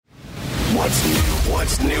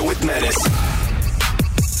What's new with Menace?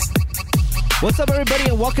 What's up, everybody,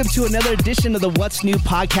 and welcome to another edition of the What's New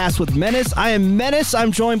podcast with Menace. I am Menace.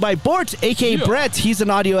 I'm joined by Bort, a.k.a. Brett. He's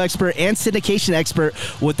an audio expert and syndication expert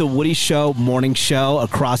with the Woody Show morning show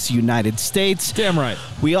across the United States. Damn right.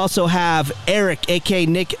 We also have Eric, a.k.a.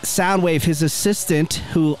 Nick Soundwave, his assistant,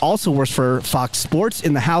 who also works for Fox Sports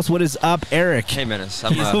in the house. What is up, Eric? Hey, Menace.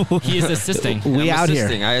 He is assisting. I'm out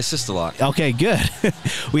assisting. here. I assist a lot. Okay, good.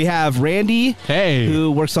 We have Randy,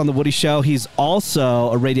 who works on the Woody Show. He's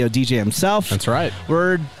also a radio DJ himself. That's right.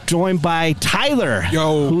 We're joined by Tyler,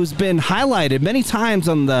 who's been highlighted many times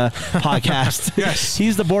on the podcast. Yes.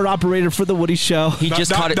 He's the board operator for the Woody Show. He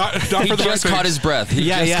just caught his breath. He just caught his breath.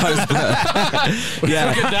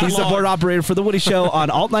 He's the board operator for the Woody Show on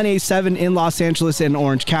Alt 987 in Los Angeles and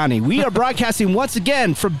Orange County. We are broadcasting once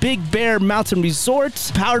again from Big Bear Mountain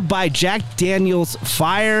Resorts, powered by Jack Daniel's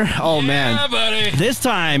Fire. Oh, man. Buddy. This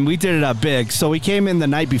time we did it up big. So we came in the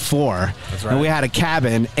night before. That's right. And we had a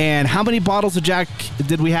cabin. And how many bottles of Jack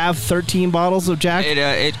did we have? 13 bottles of Jack?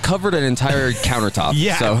 It covered an entire countertop.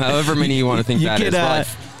 Yeah. So however many you want to think You that could, is. Like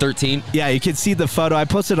 13. Yeah, you can see the photo. I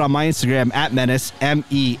posted it on my Instagram at Menace,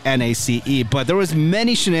 MENACE. But there was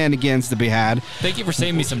many shenanigans to be had. Thank you for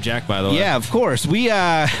saving me some Jack, by the way. Yeah, of course. We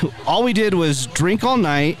all we did was drink all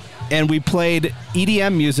night, and we played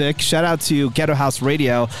EDM music. Shout out to Ghetto House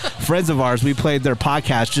Radio, friends of ours. We played their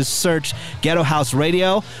podcast. Just search Ghetto House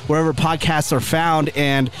Radio wherever podcasts are found.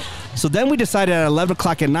 And so then we decided at 11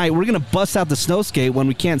 o'clock at night, we're going to bust out the snow skate when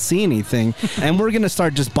we can't see anything, and we're going to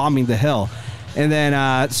start just bombing the hill. And then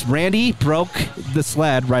Randy broke the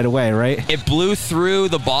sled right away, right? It blew through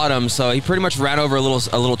the bottom, so he pretty much ran over a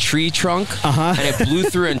little tree trunk, and it blew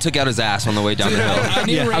through and took out his ass on the way down the hill. I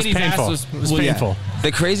knew Randy's ass was painful.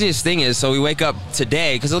 The craziest thing is, so we wake up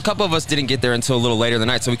today, because a couple of us didn't get there until a little later in the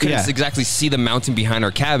night, so we couldn't exactly see the mountain behind our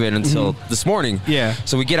cabin until this morning. Yeah.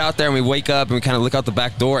 So we get out there and we wake up and we kind of look out the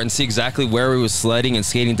back door and see exactly where we was sledding and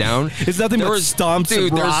skating down. It's nothing but stumps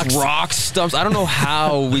and rocks. There's rocks, stumps. I don't know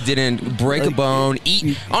how we didn't break a bone,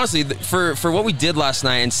 eat. Honestly, for what we did last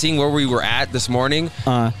night and seeing where we were at this morning,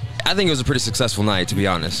 I think it was a pretty successful night, to be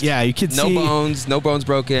honest. Yeah, you could see... No bones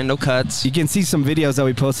broken, no cuts. You can see some videos that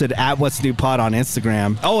we posted at What's New Pod on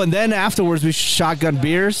Instagram. Oh, and then afterwards, we shotgun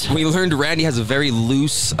beers. We learned Randy has a very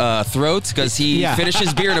loose throat because he finished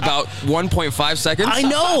his beer in about 1.5 seconds. I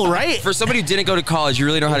know, right? For somebody who didn't go to college, you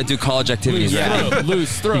really know how to do college activities, Randy.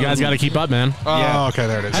 Loose throat. You guys got to keep up, man. Oh, okay,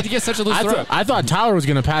 there it is. How'd you get such a loose throat? I thought Tyler was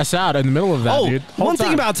going to pass out in the middle of that, dude. One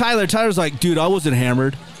thing about Tyler's like, dude, I wasn't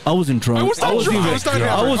hammered. I wasn't drunk. I wasn't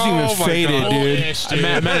even faded, dude.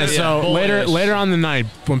 Menace, so later on the night,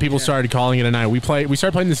 when people started calling it a night, we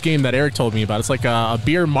started playing this game that Eric told me about. It's like a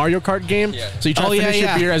beer Mario Kart game. Yeah. So you try to finish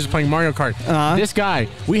your beer as you're playing Mario Kart. This guy,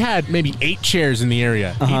 we had maybe 8 chairs in the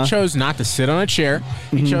area. He chose not to sit on a chair.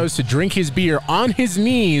 He chose to drink his beer on his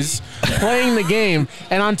knees, playing the game.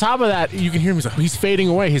 And on top of that, you can hear him. He's fading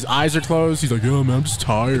away. His eyes are closed. He's like, "Oh man, I'm just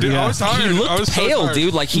tired." Dude, I was tired. He looked pale,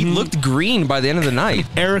 dude. Like he looked green by the end of the night.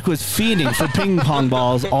 Eric was fiending for ping pong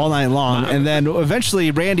balls all night long, and then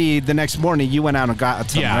eventually, Randy, the next morning, you went out and got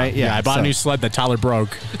some, right? Yeah, I bought a new sled that Tyler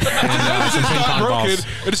broke, and some ping pong balls.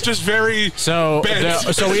 It's just very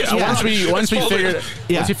once we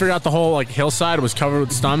figured out the whole hillside was covered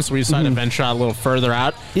with stumps, we decided to venture out a little further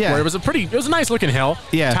out. Yeah, where it was a nice looking hill.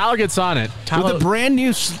 Yeah, Tyler gets on it. With a brand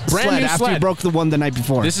new sled after you broke the one the night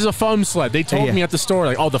before. This is a foam sled. They told me at the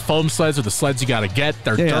store, the foam sleds are the sleds you got to get.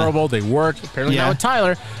 They're durable. They work. Apparently now with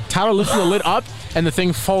Tyler lifted the lid up and the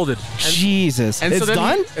thing folded. Jesus. And it's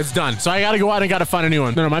done? It's done. So I got to go out and got to find a new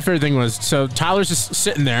one. No, my favorite thing was, so Tyler's just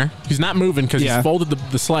sitting there. He's not moving because he's folded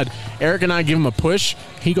the sled. Eric and I give him a push.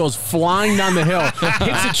 He goes flying down the hill,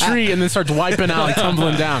 hits a tree, and then starts wiping out and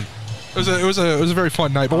tumbling down. It was a very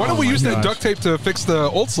fun night. But why don't we use that duct tape to fix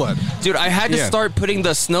the old sled? Dude, I had to start putting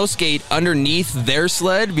the snow skate underneath their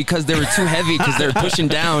sled because they were too heavy because they were pushing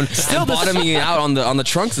down and bottoming it out on the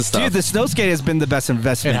trunks and stuff. Dude, the snow skate has been the best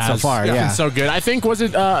investment so far. It's been so good. I think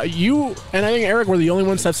you and I think Eric were the only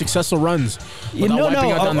ones to have successful runs. Our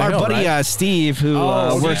buddy Steve, who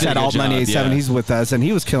works at Alt 987, he's with us, and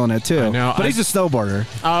he was killing it too. But he's a snowboarder,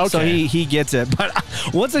 so he gets it. But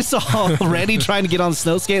once I saw Randy trying to get on the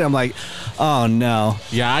snow skate, I'm like, oh no.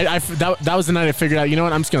 Yeah, that was the night I figured out, you know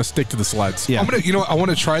what, I'm just gonna stick to the sleds. Yeah. I want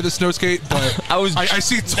to try the snow skate, but I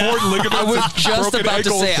see torn ligaments. I was just about to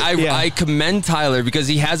say I commend Tyler because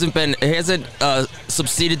he hasn't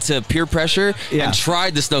succeeded to peer pressure and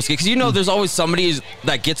tried the snow skate, because there's always somebody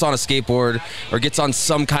that gets on a skateboard or gets on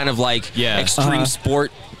some kind of extreme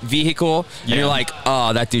sport vehicle, and you're like,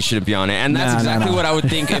 oh, that dude shouldn't be on it. And that's exactly what I would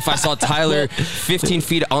think if I saw Tyler 15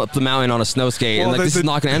 feet up the mountain on a snow skate. And this is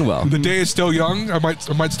not going to end well. The day is still young. I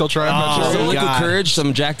might still try. I'm not sure. Some liquid courage,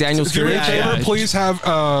 some Jack Daniels Do me courage. a favor, please have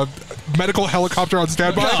medical helicopter on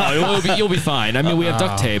standby. No, you'll be fine. I mean, we have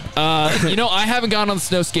duct tape. I haven't gone on the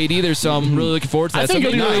snow skate either, so I'm really looking forward to that. I think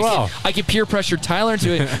you'll do really well. I can peer pressure Tyler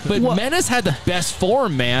into it, but Menace had the best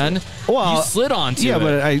form, man. Well, you slid onto it.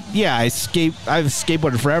 But I've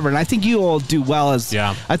skateboarded forever, and I think you'll do well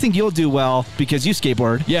I think you'll do well because you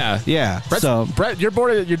skateboard. Yeah. Brett,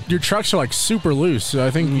 your trucks are like super loose, so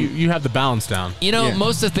I think you have the balance down.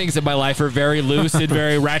 Most of the things in my life are very loose and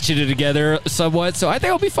very ratcheted together somewhat, so I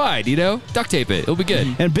think I'll be fine, Duct tape it. It'll be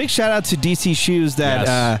good. And big shout out to DC Shoes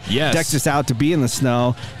that decked us out to be in the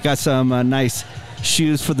snow. Got some nice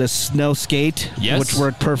shoes for the snow skate, which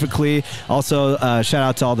worked perfectly. Also, shout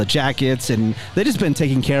out to all the jackets, and they've just been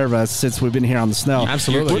taking care of us since we've been here on the snow.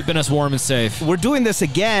 Absolutely. Keeping us warm and safe. We're doing this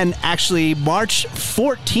again, actually, March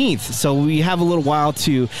 14th, so we have a little while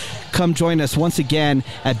to come join us once again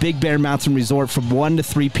at Big Bear Mountain Resort from 1 to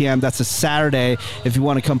 3 p.m. That's a Saturday if you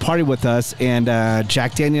want to come party with us. And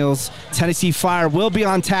Jack Daniels Tennessee Fire will be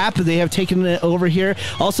on tap. They have taken it over here.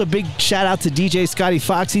 Also, big shout out to DJ Scotty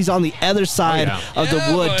Fox. He's on the other side of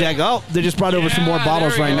the wood deck. Oh, they just brought over some more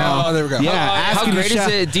bottles right now. Oh, there we go. Yeah, how great is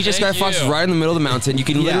it? DJ Scotty Fox is right in the middle of the mountain. You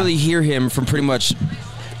can literally hear him from pretty much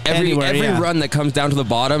every run that comes down to the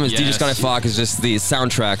bottom. Is DJ Scotty Fox is just the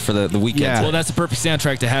soundtrack for the weekend. Yeah. Well, that's the perfect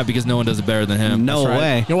soundtrack to have because no one does it better than him. No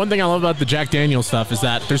way. One thing I love about the Jack Daniels stuff is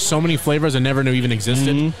that there's so many flavors I never knew even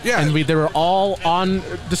existed. Yeah. And they were all on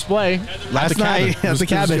display last night at the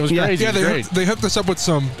cabin. It was crazy. Yeah, they hooked us up with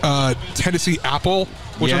some Tennessee apple,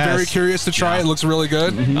 which I'm very curious to try. It looks really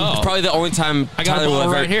good. It's probably the only time Tyler will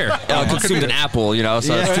ever right here. consumed an apple,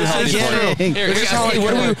 so it's too healthy for him.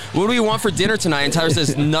 Here, what do we want for dinner tonight? And Tyler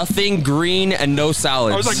says nothing green and no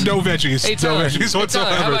salads. I was like, no veggies. Hey, Tyler, no veggies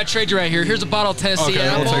whatsoever. How about I trade you right here? Here's a bottle of Tennessee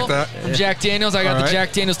apple. I'll take that. From Jack Daniels. I got the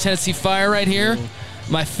Jack Daniels Tennessee Fire right here.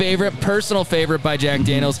 My personal favorite by Jack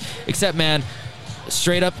Daniels. Except, man,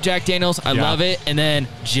 straight up Jack Daniels, I love it. And then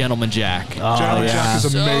Gentleman Jack. Gentleman Jack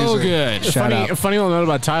is amazing. So good. Funny little note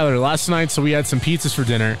about Tyler. Last night, so we had some pizzas for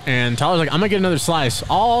dinner, and Tyler's like, I'm gonna get another slice.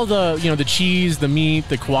 All the the cheese, the meat,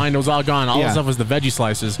 the Hawaiian was all gone. All the stuff was the veggie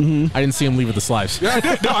slices. I didn't see him leave with the slice. Yeah, I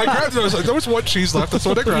did. No, I grabbed it. I was like, there was one cheese left. That's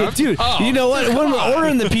what I grabbed. Dude, you know what? When we're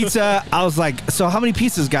ordering the pizza, I was like, so how many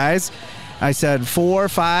pieces, guys? I said 4,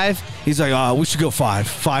 5. He's like, oh, we should go 5.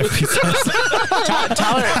 5 pizzas.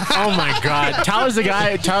 Tyler, oh my God. Tyler's the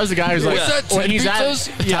guy who's like, when he's Tyler's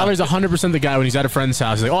 100% the guy when he's at a friend's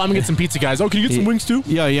house. He's like, oh, I'm going to get some pizza, guys. Oh, can you get some wings too?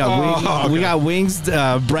 Yeah. We got wings,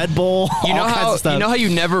 bread bowl, all kinds of stuff. You know how you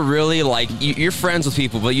never really, you're friends with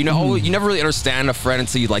people, but you never really understand a friend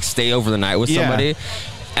until you, stay over the night with somebody.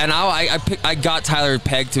 And I got Tyler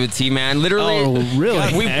pegged to a T, man. Literally. Oh,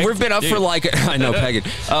 really? We've been up for I know, pegging.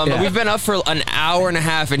 We've been up for an hour and a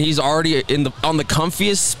half, and he's already on the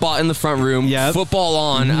comfiest spot in the front room, football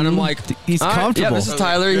on, and I'm like, he's comfortable. Yeah, this is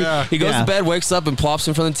Tyler. Yeah. He goes to bed, wakes up, and plops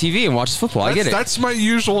in front of the TV and watches football. I get it. That's my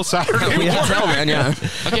usual Saturday. We can tell, man. Yeah.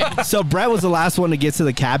 Okay. So Brett was the last one to get to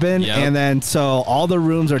the cabin, and then so all the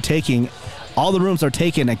rooms are taken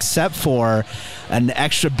except for an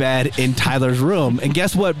extra bed in Tyler's room. And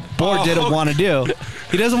guess what Bort didn't want to do?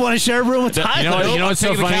 He doesn't want to share a room with Tyler. You know what's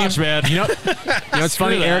so funny? Couch, man. You know what's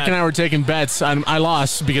funny? Eric and I were taking bets. I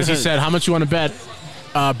lost because he said, how much you want to bet?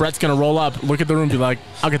 Brett's going to roll up, look at the room, be like,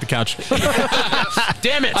 I'll get the couch.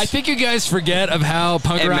 Damn it. I think you guys forget of how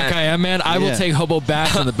punk rock I am, man. I will take hobo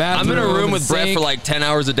baths in the bathroom. I'm in a room with Brett for 10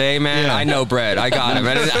 hours a day, man. I know Brett. I got him.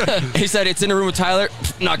 And he said, it's in a room with Tyler.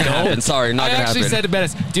 Not going to happen. Sorry, not going to happen. I actually said to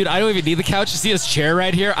Dennis, dude, I don't even need the couch. You see this chair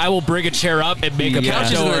right here? I will bring a chair up and make a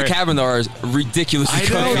couch. Couches in the cabin, though, are ridiculously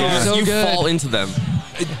comfy. So you good. fall into them.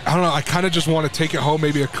 I don't know. I kind of just want to take it home,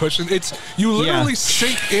 maybe a cushion. You literally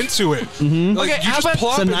sink into it. Mm-hmm. Like, okay, you just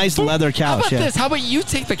plop it's a nice leather couch. How about this? How about you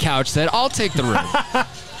take the couch, then? I'll take the room.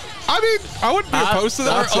 I mean, I wouldn't be opposed to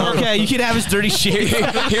that. Okay, you can have his dirty shit.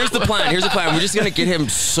 Here's the plan. We're just going to get him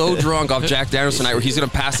so drunk off Jack Daniels tonight where he's going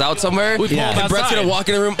to pass out somewhere. And Brett's going to walk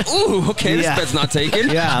in the room. Ooh, okay, this bed's not taken.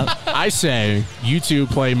 Yeah. I say you two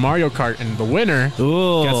play Mario Kart and the winner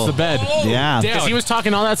gets the bed. Yeah. Because he was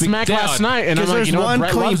talking all that smack last night. And I'm like, there's one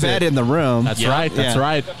clean bed in the room. That's right. That's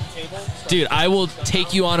right. Dude, I will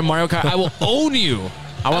take you on a Mario Kart. I will own you.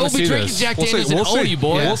 I want to see drinking this. Jack Daniels and own you,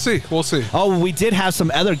 boy. We'll see. We'll see. Oh, we did have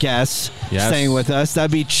some other guests staying with us.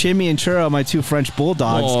 That'd be Chimmy and Churro, my 2 French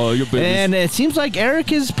bulldogs. Oh, your babies. And it seems like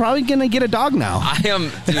Eric is probably going to get a dog now. I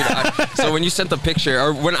am, dude. So when you sent the picture,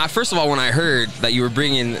 or when I heard that you were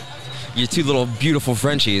bringing your two little beautiful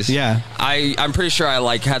Frenchies. Yeah. I'm pretty sure I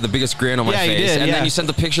like had the biggest grin on my face. You did, and then you sent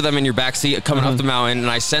the picture of them in your backseat coming up the mountain, and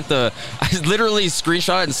I literally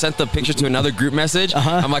screenshot it and sent the picture to another group message.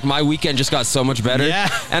 I'm like, my weekend just got so much better. Yeah.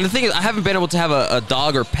 And the thing is, I haven't been able to have a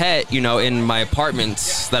dog or pet, in my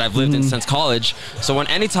apartments that I've lived in since college. So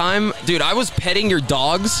anytime, dude, I was petting your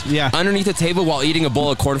dogs underneath the table while eating a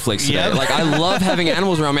bowl of cornflakes today. Yep. Like, I love having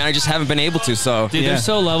animals around me, and I just haven't been able to. So, dude, they're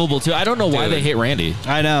so lovable too. I don't know why they hate Randy.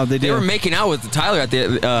 I know they do. They were making out with Tyler at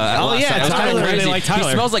the. Tyler. They like Tyler.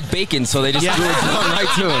 He smells like bacon, so they just really gone right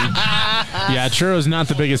to him. Yeah, Churro's not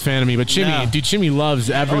the biggest fan of me, but Chimmy loves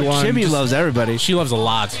everyone. Chimmy loves everybody. She loves a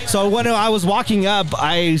lot. So when I was walking up,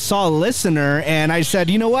 I saw a listener, and I said,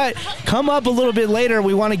 you know what? Come up a little bit later.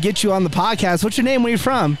 We want to get you on the podcast. What's your name? Where are you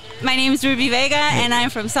from? My name is Ruby Vega, and I'm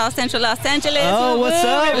from South Central Los Angeles. Oh, what's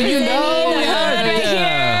up? Right here.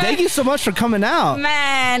 Thank you so much for coming out.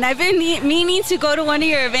 Man, I've been meaning to go to one of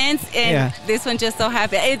your events, and this one just so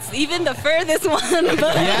happened. It's even the furthest one.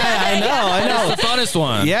 But I know. It's the funnest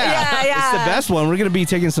one. Yeah. It's the best one. We're going to be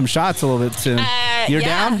taking some shots a little bit soon. You're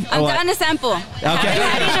down? I'm down to sample. Okay. I haven't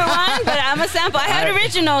had either one, but I'm a sample. I had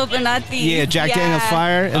original, but not the. Yeah, Jack Daniel's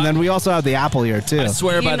Fire. And then we also have the Apple here, too. I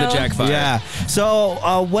swear by the Jack Fire. Yeah.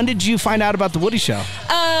 So when did you find out about the Woody Show?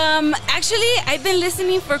 Actually, I've been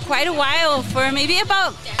listening for quite a while. For maybe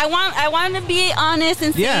about, I want to be honest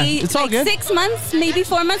and say, it's all good. 6 months, maybe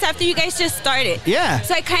 4 months after you guys just started. Yeah.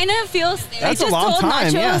 So I kind of feel. That's I just a long told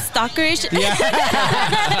time. Nacho Yeah. stalkerish.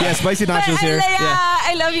 Yeah, Spicy Nacho's here.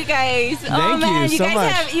 I love you guys. Thank you so guys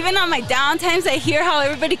much. have, even on my down times, I hear how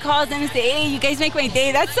everybody calls and say, "Hey, you guys make my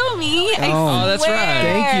day." That's so me. Oh, that's right.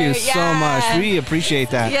 Thank you so much. We appreciate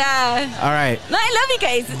that. Yeah. All right. No, I love you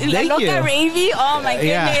guys. Thank Loca you. Ravy. Oh my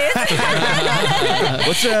goodness.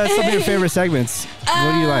 What's some of your favorite segments?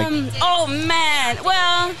 What do you like? Oh man.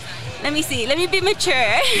 Well, let me see. Let me be mature. No,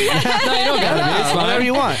 you don't gotta be. It's fine. Whatever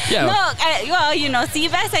you want. Yeah. No,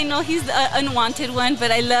 Seabass, I know he's the unwanted one,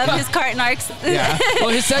 but I love his cart narcs. Yeah. Well,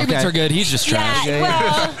 his segments are good. He's just trash. Yeah,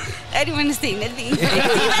 well, I didn't want to say nothing. Seabass,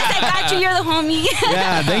 I got you. You're the homie.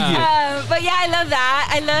 Yeah, thank you. But yeah, I love that.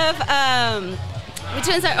 I love. Which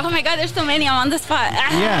ones are? Oh my God, there's so many. I'm on the spot.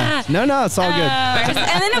 Yeah. No, it's all good.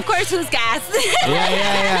 And then of course, who's gas?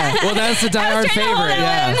 Yeah. Well, that's the diehard favorite.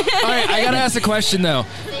 Yeah. All right, I gotta ask a question though.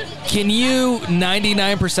 Can you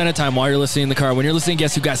 99% of the time while you're listening in the car, when you're listening to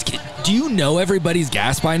Guess Who Gas, do you know everybody's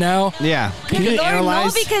gas by now? Yeah. Can you Lord,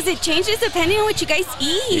 analyze? no, because it changes depending on what you guys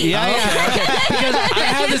eat. Yeah. Okay. Because I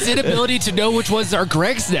have this inability to know which ones are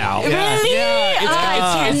Greg's now. Really?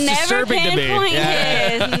 Yeah, it's never disturbing to me. pinpoint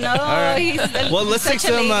Yeah. his. No, he's Well, let's such take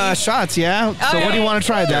a some lady. shots, yeah? So what do you want to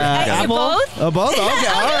try? The apple? both? Both? Okay,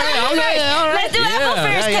 all right. Let's do apple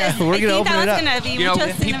first. Yeah. 'Cause We're I going to think open that it one's up. gonna be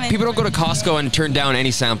mucho cinnamon. People don't go to Costco and turn down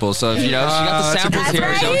any samples. So if she got the samples That's here,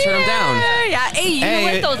 right. don't turn them down. Yeah. Hey, you know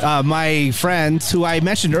Hey, what those? my friends who I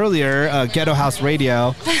mentioned earlier, Ghetto House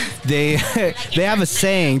Radio, they have a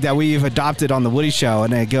saying that we've adopted on the Woody Show,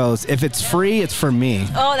 and it goes, "If it's free, it's for me."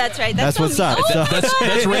 Oh, that's right. That's so what's me. up. Oh, So-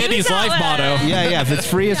 That's Randy's that life one. motto. Yeah. If it's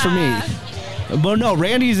free, it's for me. But no,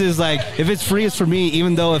 Randy's is like, if it's free, it's for me,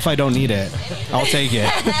 even though if I don't need it, I'll take it.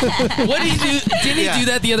 What did he do? Didn't he do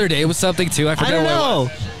that the other day with something too? I I forgot don't what it was.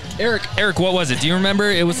 know. Eric, what was it? Do you remember?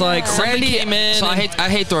 It was like something Randy came in. So I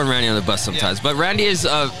hate throwing Randy on the bus sometimes, but Randy is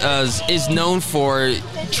known for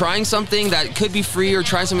trying something that could be free or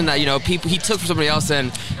trying something that he took from somebody else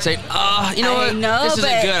and saying, you know I what, know, this isn't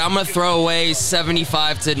but- good. I'm gonna throw away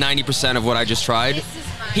 75 to 90% of what I just tried.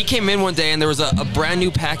 He came in one day and there was a brand new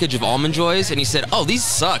package of Almond Joys, and he said, "Oh, these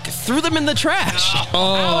suck." Threw them in the trash. That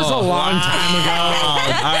was a long time ago.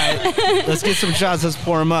 All right, let's get some shots. Let's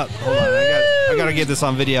pour them up. Hold on, I gotta get this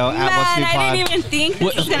on video. Man, I didn't even think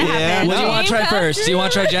this was gonna happen. What do you want to try Dream first? Do you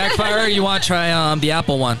want to try Jack Fire or you want to try the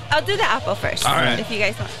apple one? I'll do the apple first. All right. If you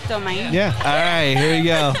guys don't mind. Yeah. All right, here we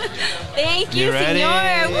go. Thank you, You ready?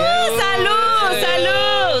 senor. Woo, salud,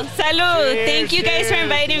 salud, salud. Thank you guys for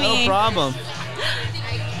inviting me. No problem.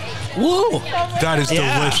 Woo! That is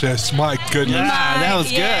Yeah. delicious. My goodness. Yeah, that was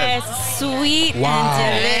good. Yes, sweet Wow.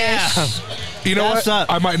 and delish. You know That's what? up.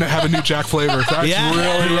 I might not have a new Jack flavor. That's Yeah.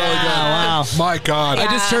 really good. Wow. My God. I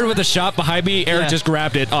just heard with a shot behind me. Eric just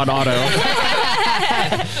grabbed it on auto.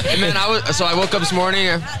 And man, I woke up this morning.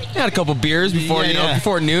 I had a couple beers before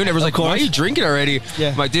before noon. Everyone's like, "Why are course. you drinking already?" Yeah.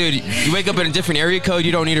 I'm like, dude, you wake up in a different area code.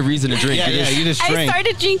 You don't need a reason to drink. You just I drink.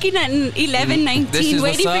 started drinking at 11:19, This is waiting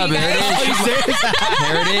what's for up, you man. guys.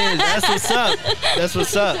 There it is. That's what's up. That's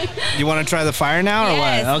what's up. You want to try the fire now or Yes,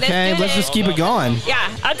 what? let's Okay, do let's it. just keep it going. Yeah,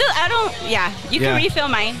 you Yeah. can refill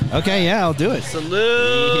mine. Okay, yeah, I'll do it.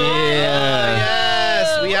 Salute. Yeah.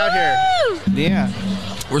 Yes, we out here. Woo! Yeah.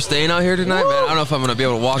 We're staying out here tonight, man. I don't know if I'm gonna be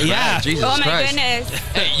able to walk back. Jesus Oh my Christ. goodness.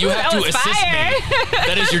 Hey, you have to assist me.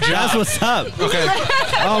 That is your job. That's what's up. Okay.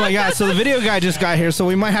 Oh my God! So the video guy just got here, so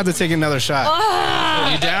we might have to take another shot.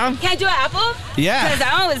 Oh. You down? Can I do an apple? Yeah. Because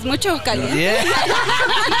that one was mucho caliente. Yeah.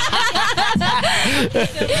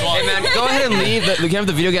 Hey man, go ahead and leave. We can have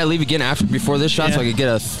the video guy leave again before this shot, so I could get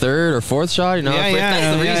a third or fourth shot. You know, if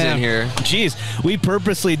that's the reason here. Jeez, we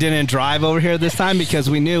purposely didn't drive over here this time because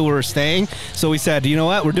we knew we were staying. So we said, you know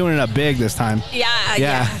what, we're doing it up big this time.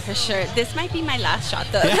 Yeah, for sure. This might be my last shot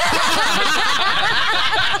though.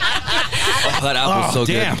 Oh, that apple's so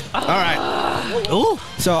damn. good. All right. Ooh.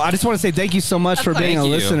 So I just want to say thank you so much for being a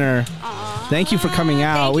listener. Thank you for coming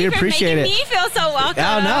out. We appreciate it. Thank you for making me feel so welcome.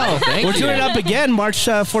 Oh, no. We're doing it up again March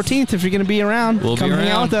 14th if you're going to be around. We'll come be hang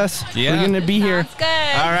out around. with us. Yeah. We're going to be here. Sounds good.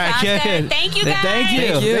 All right. Sounds good. good. Thank you, guys. Thank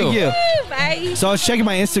you. Woo, bye. So I was checking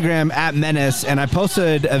my Instagram at Menace, and I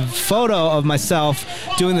posted a photo of myself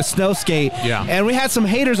doing the snow skate. Yeah. And we had some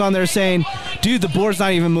haters on there saying, dude, the board's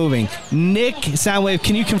not even moving. Nick Soundwave,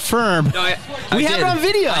 can you confirm? No, we have it on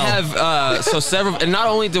video. I have several, and not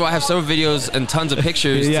only do I have several videos and tons of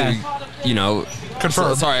pictures to,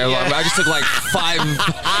 Confirm. Sorry, I just took like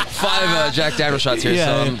five Jack Daniels shots here,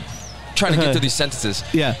 so I'm trying to get through these sentences.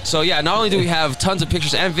 Yeah. So yeah, not only do we have tons of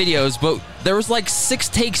pictures and videos, but there was like 6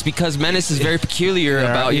 takes because Menace is very peculiar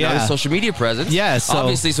about his social media presence. Yeah, so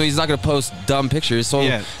obviously, so he's not going to post dumb pictures.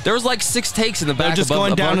 So there was like 6 takes in the back. Just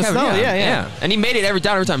going down the snow. Yeah. And he made it every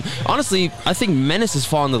time. Honestly, I think Menace has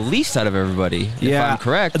fallen the least out of everybody. If I'm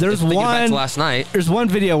correct. There's thinking back one to last night. There's one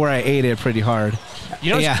video where I ate it pretty hard.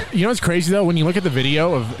 You know what's crazy though? When you look at the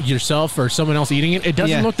video of yourself or someone else eating it, it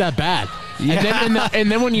doesn't look that bad. Yeah.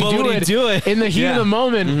 And then when you do it in the heat of the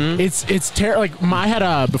moment, it's terrible. Like I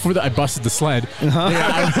had before I busted the sled.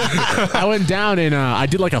 I went down and I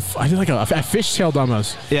did like a fishtailed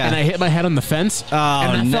almost. Yeah. And I hit my head on the fence. Oh,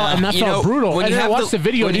 and that felt brutal. When and you I watched the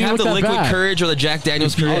video, when you have the liquid bad. courage or the Jack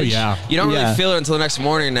Daniels courage, you don't really feel it until the next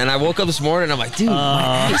morning. And I woke up this morning and I'm like, dude,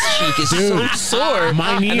 my cheek is so sore.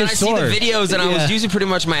 My knee is sore. And then I see the videos and I was using pretty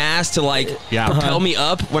much my ass to like propel me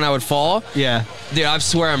up when I would fall. Yeah. Dude, I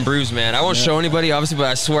swear I'm bruised, man. I won't show anybody, obviously, but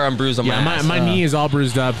I swear I'm bruised on my ass. My knee is all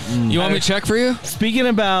bruised up. You want me to check for you? Speaking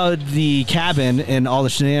about the cabin and all the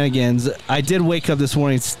shenanigans, I did wake up this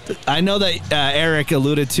morning. I know that Eric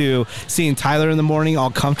alluded to seeing Tyler in the morning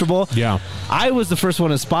all comfortable. Yeah. I was the first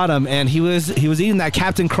one to spot him, and he was eating that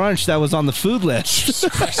Captain Crunch that was on the food list.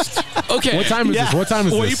 Okay. What time is this? What time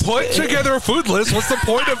is We this? put together a food list. What's the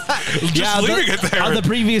point of just leaving it there? On the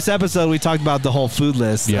previous episode, we talked about the whole food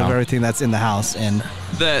list of everything that's in the house. And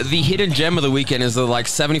the hidden gem of the weekend is the like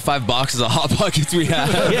 75 boxes of Hot Pockets we have.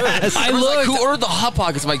 Yes. I was like, who ordered the Hot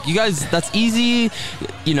Pockets? I'm like, you guys, that's easy.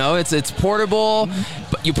 You know, it's portable.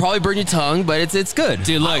 But you probably burn your tongue, but it's good.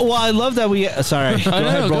 Dude, look. Well, I love that we. Sorry.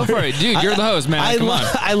 Go for it. Dude, you're the host, man. Come on.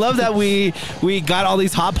 I love that we got all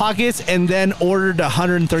these Hot Pockets and then ordered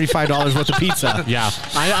 $135 worth of pizza. Yeah.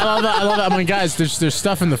 I love that. I love that. I mean, guys, there's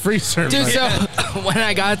stuff in the freezer. Dude, so when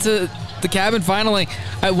I got to the cabin finally,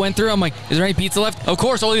 I went through, I'm like, is there any pizza left? Of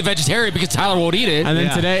course, only vegetarian because Tyler won't eat it. And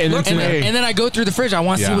then today, and then I go through the fridge. I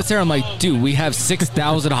want to see what's there. I'm like, dude, we have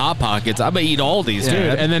 6,000 Hot Pockets. I'm gonna eat all these, dude.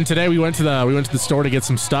 And then today we went to the store to get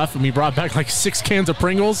some stuff, and we brought back like 6 cans of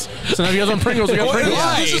Pringles. So now if you guys want Pringles, we got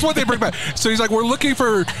Pringles. This is what they bring back. So he's like, we're looking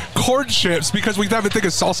for corn chips because we have a thing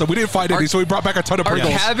of salsa. We didn't find any, so we brought back a ton of Our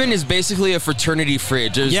Pringles. cabin is basically a fraternity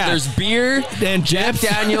fridge. There's beer, and Jack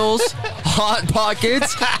Daniels, Hot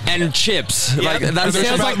Pockets, and chips. Like that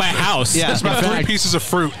sounds like my house. Yeah. There's about 3 pieces of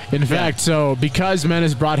fruit. In fact, so because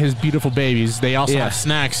Menace brought his beautiful babies, they also have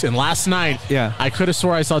snacks. And last night, I could have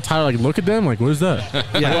swore I saw Tyler like look at them, like, what is that?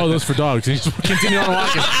 Oh, those for dogs. And he just continued on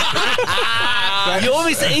walking. You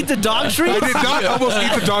almost ate the dog treat? I did not almost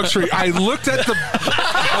eat the dog treat. I looked at the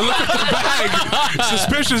bag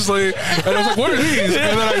suspiciously, and I was like, "What are these?" And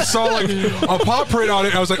then I saw like a paw print on it.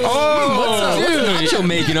 And I was like, "Oh, what's nacho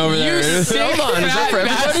making over there? Hold on, is that for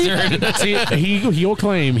everybody?" See, he'll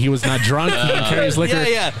claim he was not drunk. He didn't carry his liquor.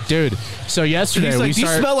 Dude. So yesterday you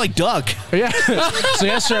smell like duck. Yeah. So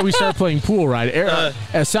yesterday we started playing pool, right?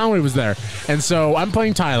 Soundwave was there, and so I'm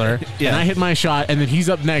playing Tyler, and I hit my shot, and then he's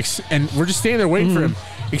up next, and we're just standing there waiting for him.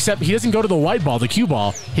 Except he doesn't go to the white ball, the cue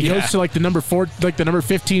ball. He goes to like the number 4, like the number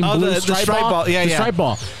 15 blue stripe ball. Yeah, the stripe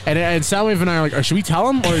ball. And Soundwave and I are like, should we tell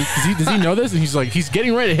him, or does he know this? And he's like, he's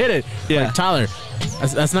getting ready to hit it. Like, Tyler,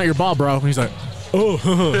 that's not your ball, bro. And he's like,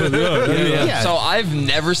 Yeah. So I've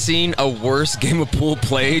never seen a worse game of pool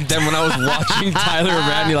played than when I was watching Tyler and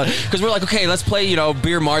Randy. Because we're like, okay, let's play,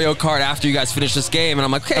 beer Mario Kart after you guys finish this game. And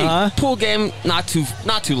I'm like, okay, pool game, not too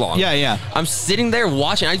long. Yeah. I'm sitting there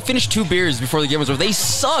watching. I finished 2 beers before the game was over. They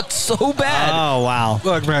sucked so bad. Oh, wow.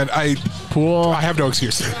 Look, man, I have no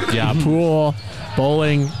excuse. Yeah, pool,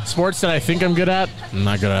 bowling, sports that I think I'm good at. I'm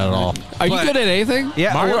not good at all. Are you good at anything?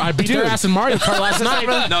 Yeah. Mario, I beat their ass in Mario Kart last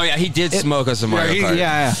night. No, yeah, he did smoke us in Mario Kart.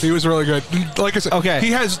 Yeah. He was really good. Like I said, Okay.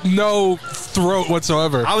 he has no throat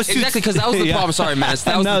whatsoever. I was Exactly, because that was the problem. Sorry, man.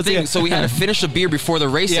 That was No, the thing. yeah. So we had to finish a beer before the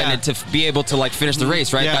race Yeah. ended to be able to finish the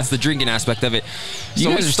race, right? Yeah. That's the drinking aspect of it. You So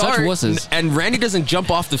we guys are such start, wusses. and Randy doesn't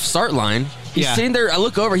jump off the start line. He's Yeah. sitting there. I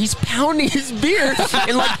look over. He's pounding his beer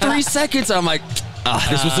in 3 seconds. And I'm like,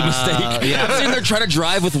 this was a mistake. I'm sitting there trying to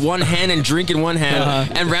drive with one hand and drink in one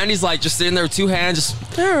hand, and Randy's just sitting there with 2 hands, just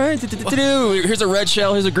all right. Here's a red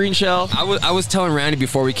shell. Here's a green shell. I was telling Randy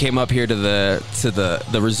before we came up here to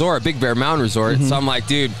the resort, Big Bear Mountain Resort. So I'm like,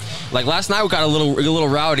 dude, last night we got a little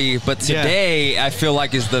rowdy, but today I feel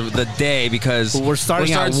like is the day because we're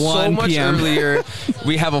starting at 1 so much p.m. earlier.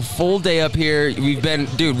 We have a full day up here. We've been,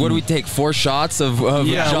 dude. What do we take? 4 shots of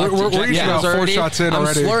Yeah, we're Jack usually Daniels about 4 already? shots in I'm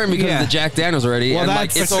already. slurring because Yeah. of the Jack Daniels already. Well, and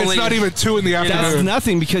that's- It's not even 2 in the That's afternoon.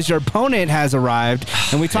 nothing because your opponent has arrived,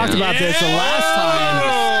 and we talked about this the last time.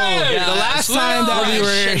 Yeah, The last time that we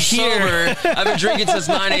were here. sober. I've been drinking since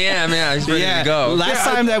 9 a.m. Yeah, he's ready to go. Last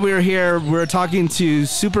time that we were here, we were talking to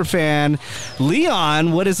superfan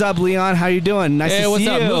Leon. What is up, Leon? How you doing? Nice Hey, to what's see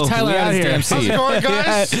up? you. Move Tyler We out out of his here. damn seat. How's it going,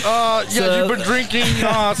 guys? So- You've been drinking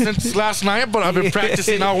since last night, but I've been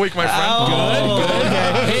practicing all week, my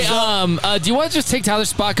friend. Hey, do you want to just take Tyler's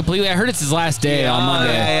spot completely? I heard it's his last day on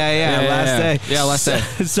Monday. Yeah. Last day. Yeah, last day.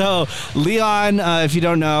 So, Leon, if you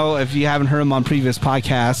don't know, if you haven't heard him on previous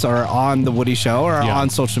podcasts or on The Woody Show or on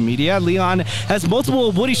social media, Leon has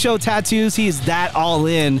multiple Woody Show tattoos. He is that all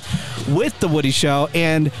in with The Woody Show.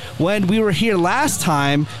 And when we were here last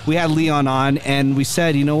time, we had Leon on, and we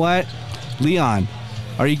said, you know what, Leon,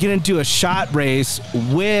 are you going to do a shot race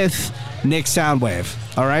with Nick Soundwave?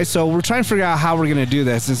 All right, so we're trying to figure out how we're going to do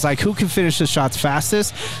this. It's like who can finish the shots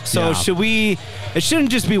fastest. So should we? It shouldn't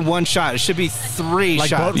just be 1 shot. It should be 3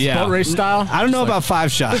 shots. Boat race style? I don't know about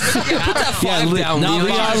 5 shots. Put that 5 down. No,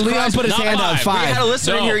 Leon put his hand up. We 5. had a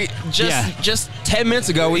listener here just 10 minutes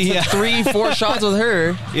ago. We took 3-4 shots with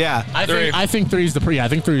her. Yeah. I think 3 is the I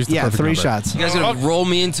think 3 is the perfect 3 number. shots. You guys gonna roll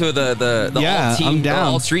me into the Yeah, all team, I'm down.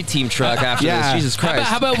 the all street team truck after Yeah. this? Jesus Christ!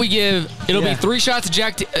 How about we give? It'll Yeah. be 3 shots of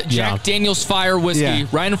Jack Daniels Fire whiskey Yeah.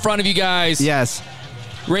 right in front of you guys. Yes.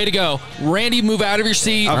 Ready to go. Randy, move out of your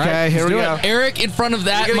seat. Okay, here we go. Eric in front of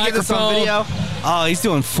that You're gonna get this on microphone. video? Oh, he's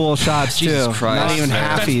doing full shots Jesus too. Christ. Not even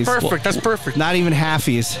That's halfies. perfect. That's perfect. Not even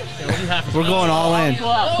halfies. We're going all in.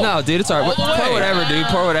 No, dude, it's all right. Pour whatever, dude.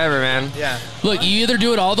 Pour whatever, man. Yeah. Look, you either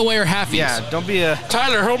do it all the way or halfies. Yeah. Don't be a.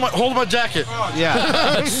 Tyler, hold my jacket.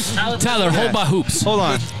 Yeah. Tyler, hold my hoops. Hold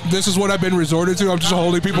on. This is what I've been resorted to. I'm just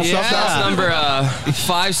holding people's stuff Yeah. down. That's number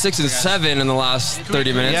 5, 6, and 7 in the last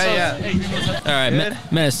 30 minutes. Yeah. All right,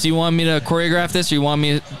 Menace, do you want me to choreograph this or you want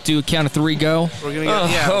me to do a count of 3 go? We're gonna go.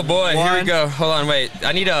 Oh boy, here we 1. go. Hold on, wait.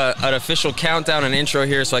 I need an official countdown and intro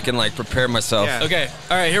here so I can prepare myself. Yeah. Okay.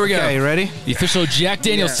 All right, here we go. Okay, you ready? The official Jack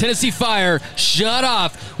Daniels Tennessee Fire shut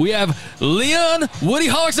off. We have Leon Woody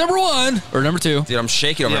Hawks number 1 or number 2. Dude, I'm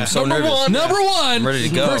shaking over. Yeah. I'm so Number nervous. Number 1 I'm ready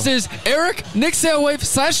to go. versus Eric Nick Soundwave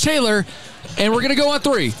 / Taylor, and we're gonna go on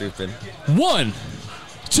 3. Stupid. 1,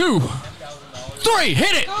 2, 3.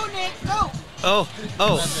 Hit it. Oh. A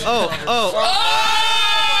little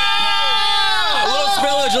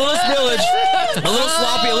spillage. A little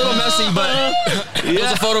sloppy, a little messy, but it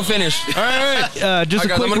was a photo finish. All right. Just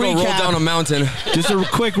a I'm quick gonna go roll down a recap. mountain. Just a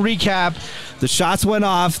quick recap. The shots went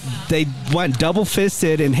off. They went double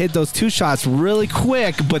fisted and hit those 2 shots really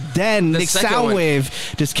quick. But then Nick second one.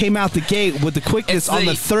 Soundwave just came out the gate with the quickness It's on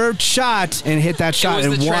the the- 3rd shot and hit that shot It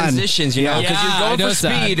was and the won. transitions, you know, because Yeah, you're I going for noticed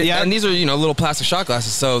that. speed, Yeah. and these are, little plastic shot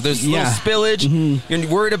glasses, so there's little Yeah. spillage. You're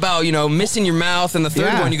worried about, missing your mouth, and the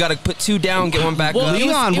third Yeah. one, you got to put 2 down, get 1 back Well, up.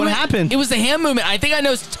 Leon, what happened? It was the hand movement. I think I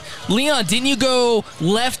know. Leon, didn't you go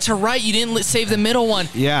left to right? You didn't save the middle one.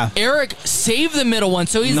 Yeah. Eric saved the middle one,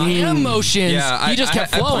 so his hand motions, he just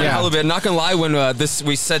kept I flowing. played a hell of it. Not gonna lie, when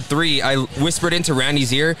we said 3, I whispered into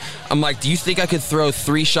Randy's ear. I'm like, "Do you think I could throw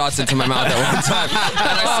 3 shots into my mouth at one time?"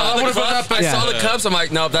 And I saw the cups. I'm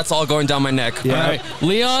like, "No, that's all going down my neck." Yeah. All right,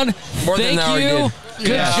 Leon, More than thank I already you. did. Good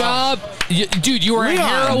Yeah. job. Dude, you were a Leon,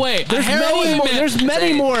 hair away. There's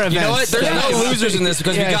many more events. You know what? There's no losers in this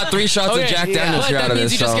because we got 3 shots of Jack Daniels But here that out of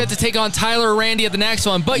means this. you just so. get to take on Tyler or Randy at the next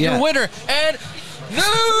one. But Yeah. your winner, and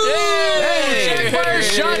Hey! Fire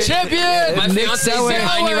shot champion! My fiance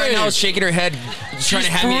behind you right now is shaking her head, trying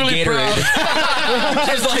to have me a Gatorade.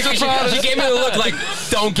 She gave me the look like,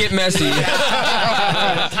 don't get messy.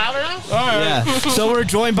 Yeah. So we're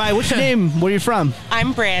joined by, what's your name? Where are you from?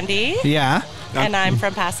 I'm Brandy. Yeah. And I'm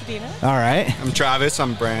from Pasadena. All right. I'm Travis.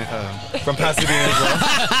 I'm from Pasadena as well.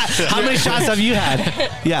 How many shots have you had?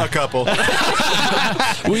 Yeah. A couple.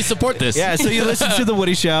 We support this. Yeah, so you listen to The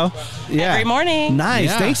Woody Show. Yeah. Every morning. Nice.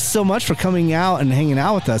 Yeah. Thanks so much for coming out and hanging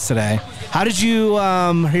out with us today. How did you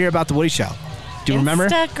hear about The Woody Show? Do you remember?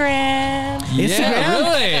 Instagram. Yeah,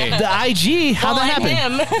 really? The IG. How'd that happen?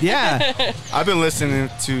 Him. Yeah. I've been listening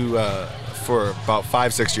to for about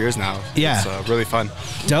 5-6 years now. Yeah. It's really fun.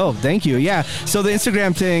 Dope. Thank you. Yeah. So the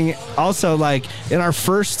Instagram thing, also, like, in our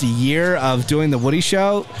first year of doing The Woody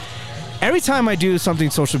Show, every time I do something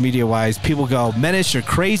social media wise, people go, Menace, you're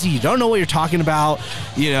crazy. You don't know what you're talking about.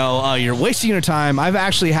 You know, you're wasting your time. I've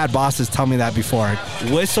actually had bosses tell me that before.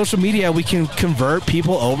 With social media, we can convert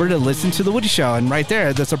people over to listen to The Woody Show. And right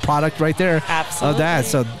there, that's a product right there Absolutely. of that.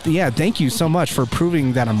 So, yeah, thank you so much for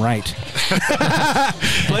proving that I'm right.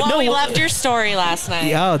 Well, we loved your story last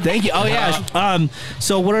night. Oh, thank you. Oh, yeah.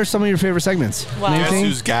 So what are some of your favorite segments? Well, Guess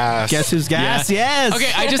who's gas? Guess who's gas? Yes.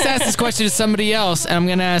 Okay, I just asked this question to somebody else, and I'm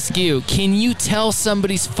going to ask you. Can you tell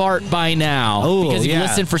somebody's fart by now? Oh, because you've yeah.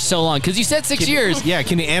 listened for so long. Because you said 6 years. Yeah,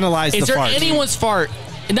 can you analyze Is the there fart? anyone's fart?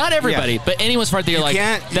 Not everybody, but anyone's fart that you're like, You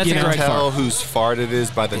that's a can't correct tell fart. whose fart it is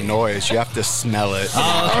by the noise. You have to smell it.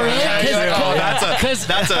 Oh, really?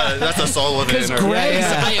 That's a Sullivan. Because Greg's,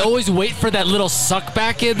 I always wait for that little suck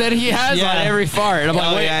back in that he has Yeah. on every fart. And I'm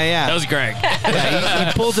like, wait, that was Greg.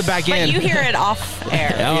 he pulls it back but in. you hear it off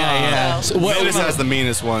air. Yeah. So- Menace has the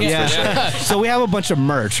meanest ones Yeah. for sure. So we have a bunch of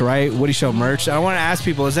merch, right? Woody Show merch. I want to ask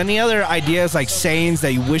people, is any other ideas, like sayings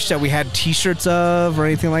that you wish that we had T-shirts of or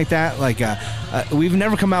anything like that? Like, we've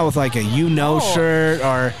never come out with like a shirt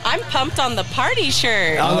or I'm pumped on the party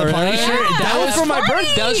shirt. on the party really? shirt. That was for my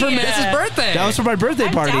birthday. That was for Menace's birthday. That was for my birthday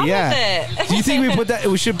I'm party. down Yeah. with it. Do you think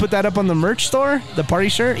we should put that up on the merch store? The party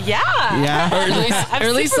shirt? Yeah. Yeah. Or at least, I'm or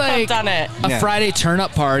at least super like pumped on it. a Yeah. Friday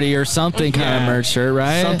turn-up party or something kind of Yeah. merch shirt,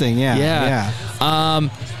 right? Something, yeah.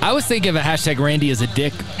 I was thinking of a hashtag Randy is a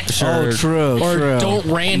dick shirt. Oh, true, Or true. don't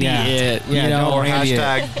Randy Yeah. it. Yeah, you know? don't Or Randy it.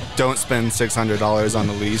 hashtag don't spend $600 on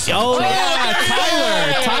the lease. Oh, yeah,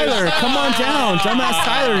 Tyler, come on down. Dumbass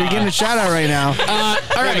Tyler, you're getting a shout out right now.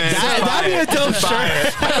 All right, man, just That'd be a dope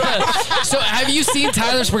shirt. So have you seen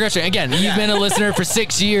Tyler's progression? Again, you've been a listener for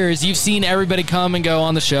 6 years. You've seen everybody come and go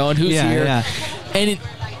on the show and who's Yeah, here. yeah. And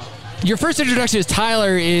your first introduction to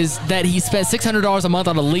Tyler is that he spent $600 a month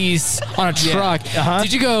on a lease on a truck. Uh-huh.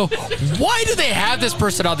 Did you go, why do they have this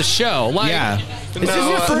person on the show? Like, Yeah.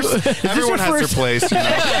 Everyone has their place. You know?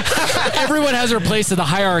 everyone has their place in the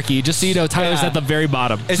hierarchy. Just so you know, Tyler's Yeah. at the very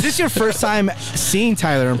bottom. Is this your first time seeing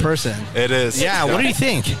Tyler in person? It is. Yeah, what do you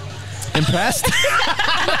think? Impressed?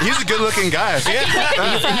 He's a good-looking guy.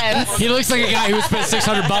 He looks like a guy who spent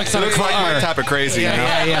 $600 He on a looks like my car. type of crazy. You know?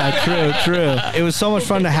 Yeah, true. It was so much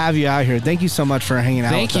fun to have you out here. Thank you so much for hanging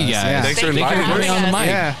out Thank with you, us. guys. Yeah. Thanks for Thank you inviting for me. having me on the mic.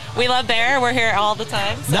 Yeah. We love there. We're here all the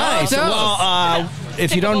time. So. Nice. Oh, Well,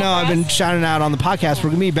 if you don't know, I've been shouting out on the podcast. We're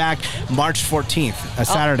going to be back March 14th, a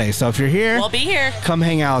Saturday. So if you're here, We'll be here. come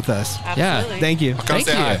hang out with us. Absolutely. Thank you. Come Thank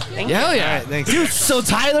say you. hi. Thank you. Hell yeah. Dude, so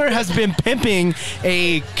Tyler has been pimping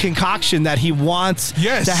a concoction that he wants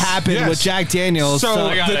Yes, to happen yes. with Jack Daniels. So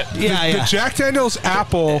I got the, it. the Jack Daniels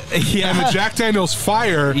Apple Yeah. and the Jack Daniels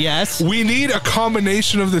Fire. Yes. We need a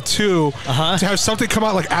combination of the two to have something come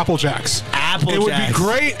out like Apple Jacks. Apple It would Jacks. be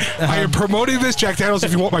great. I am promoting this, Jack Daniels.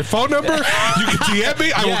 If you want my phone number, you can DM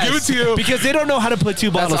me. I will give it to you. Because they don't know how to put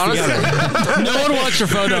two bottles together. No one wants your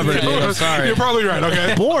phone number. Dude. I'm sorry. You're probably right.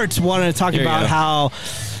 Okay. Bort wanted to talk you about go. how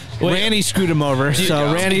Randy screwed him over.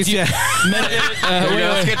 So Randy's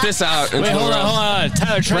Let's get this out. Wait, hold on.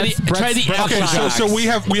 Tyler, try the Brett's- apple Okay, jacks. so we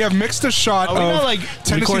have mixed a shot Are we of not like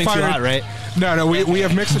Tennessee recording too Fire. hot, right? No, we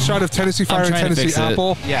have mixed a shot of Tennessee Fire and trying to Tennessee fix it.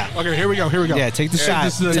 Apple. Yeah. Okay, here we go. Yeah, take the And shot.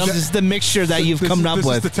 This is, This is the mixture that you've come up this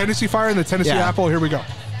with. is the Tennessee Fire and the Tennessee Yeah. Apple. Here we go.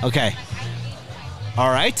 Okay. All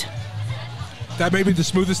right. That may be the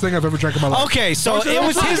smoothest thing I've ever drank in my life. Okay, so That was- it that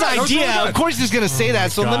was was his really good. That was idea. really good. Of course he's going to say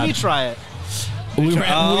that, so let God. me try it. We ran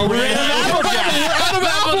Oh, out of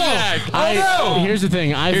Applejack. Here's the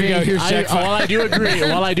thing. I Here you think go. Here's Jack while I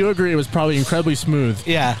do agree, it was probably incredibly smooth.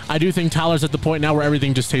 Yeah. I do think Tyler's at the point now where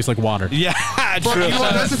everything just tastes like water. Yeah, But, you know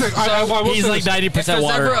what, that's the thing. I will He's say like this. 90% If there's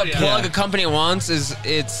water. ever a plug a company wants,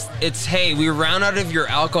 it's hey, we ran out of your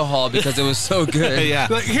alcohol because it was so good. Yeah.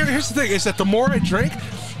 Like, here's the thing: is that the more I drink,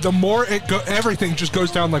 the more everything just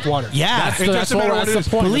goes down like water. Yeah, that's the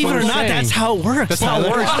point. Believe it or not, that's how it works. That's how it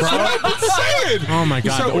works, bro. That's what I've been saying. Oh my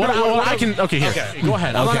God! So, here. Go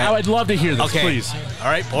ahead. I'd love to hear this, please. All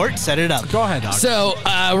right, Bort, set it up. Go ahead, dog. So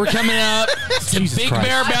we're coming up to Big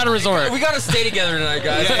Bear Mountain Resort. We gotta stay together tonight,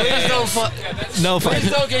 guys.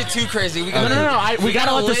 Please don't get too crazy. We gotta, no. We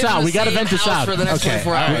gotta let this out. We gotta vent this out for the next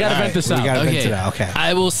 24 hours. We gotta vent this out. Okay.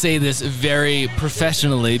 I will say this very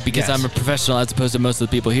professionally because I'm a professional as opposed to most of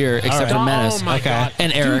the people here, except for Menace. Oh my God.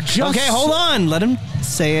 And Eric. Okay, hold on. Let him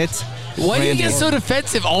say it. Why do you get so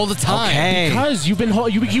defensive all the time? Okay. Because you've been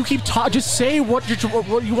you keep talking. Just say what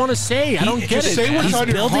you want to say. I don't get it. Say what's on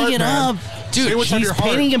your heart, building it up. Dude, He's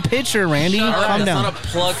painting a picture, Randy. Calm down. That's not a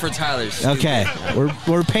plug for Tyler's. Okay,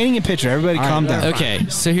 we're painting a picture. Everybody calm down. Okay,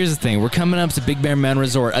 so here's the thing. We're coming up to Big Bear Mountain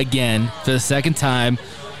Resort again for the second time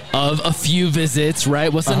of a few visits,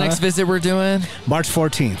 right? What's the next visit we're doing? March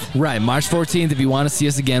 14th. Right, March 14th. If you want to see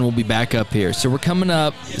us again, we'll be back up here. So we're coming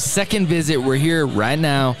up. Second visit. We're here right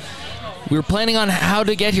now. We were planning on how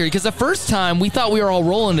to get here because the first time we thought we were all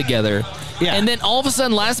rolling together. Yeah. And then all of a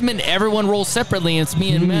sudden, last minute, everyone rolls separately and it's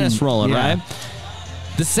me and Menace rolling, right?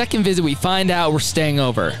 The second visit, we find out we're staying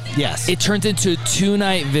over. Yes. It turns into a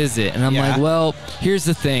 2-night visit. And I'm like, well, here's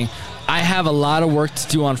the thing. I have a lot of work to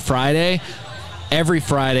do on Friday. Every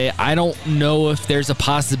Friday, I don't know if there's a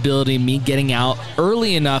possibility of me getting out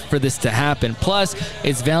early enough for this to happen. Plus,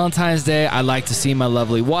 it's Valentine's Day. I like to see my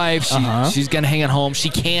lovely wife. She's going to hang at home. She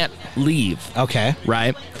can't leave. Okay.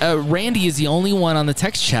 Right? Randy is the only one on the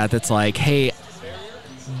text chat that's like, hey,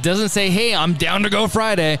 doesn't say, hey, I'm down to go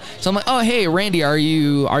Friday. So I'm like, oh, hey, Randy, are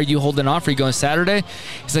you holding off? Are you going Saturday?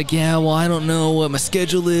 He's like, yeah, well, I don't know what my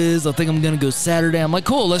schedule is. I think I'm going to go Saturday. I'm like,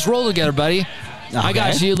 cool, let's roll together, buddy. Okay. I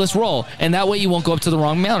got you. Let's roll. And that way you won't go up to the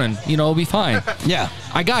wrong mountain. It'll be fine. Yeah.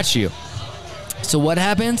 I got you. So what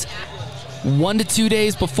happens? 1 to 2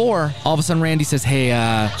 days before, all of a sudden Randy says, hey,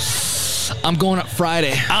 I'm going up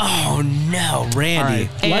Friday. Oh, no, Randy.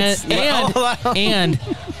 Right. And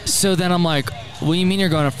so then I'm like, what do you mean you're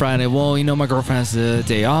going up Friday? Well, my girlfriend has the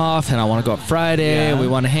day off, and I want to go up Friday. Yeah. We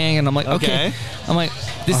want to hang. And I'm like, okay. I'm like,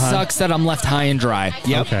 this sucks that I'm left high and dry.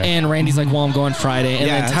 Yep. Okay. And Randy's like, well, I'm going Friday. And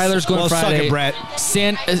then Tyler's going Friday. Suck it, Brett.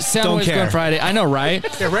 Soundwave's going Friday. I know, right?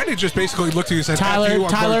 Yeah, Randy just basically looked at you and said, Tyler,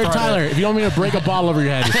 if you want me to break a bottle over your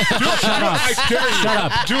head, shut up. I dare you. Shut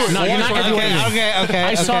up. Do it. No, you're not going to do anything. Okay.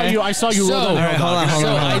 I saw you roll down the hill, dog. Hold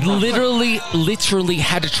on. I literally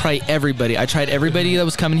had to try everybody. I tried everybody that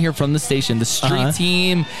was coming here from the station, the street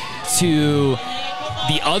team, to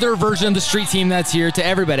the other version of the street team that's here, to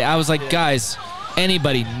everybody. I was like, guys,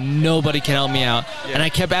 anybody, nobody can help me out. Yeah. And I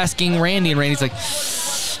kept asking Randy, and Randy's like,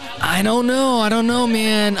 I don't know,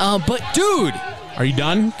 man. But dude, are you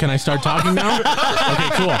done? Can I start talking now? Okay,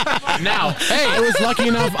 cool. Now, hey, I was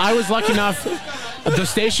lucky enough. The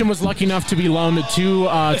station was lucky enough to be loaned 2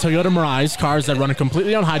 Toyota Mirais cars that run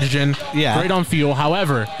completely on hydrogen, great on fuel.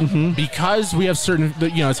 However, because we have certain,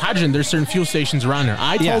 it's hydrogen, there's certain fuel stations around here.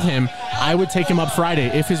 I told him I would take him up Friday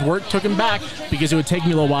if his work took him back because it would take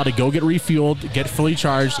me a little while to go get refueled, get fully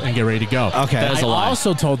charged, and get ready to go. Okay. I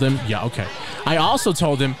also told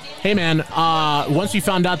him, hey, man, once we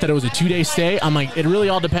found out that it was a 2-day stay, I'm like, it really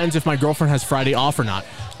all depends if my girlfriend has Friday off or not.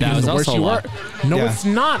 That was also a lie. No, it's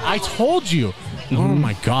not. I told you. Oh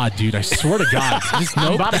my God, dude! I swear to God, just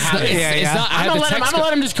about to have it. It's not. I'm gonna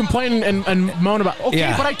let him just complain and moan about.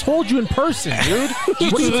 Okay, but I told you in person, dude.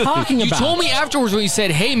 What are you talking about? You told me afterwards when you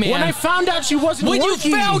said, "Hey, man." When I found out she wasn't working. When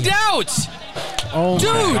you found out. Oh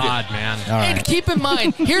dude, my God, man! And keep in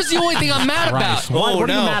mind, here's the only thing I'm mad about. What are you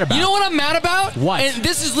mad about? You know what I'm mad about? What? And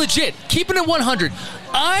this is legit. Keeping it 100.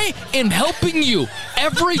 I am helping you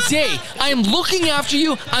every day. I am looking after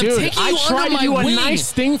you. I'm taking you under my wing. I try to do a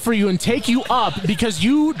nice thing for you and take you up because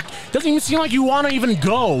you doesn't even seem like you want to even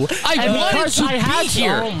go. I wanted to be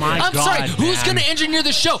here. Oh my I'm God, sorry. man. Who's going to engineer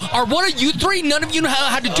the show? Are one of you three? None of you know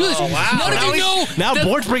how to do this. Wow. None of you know. Now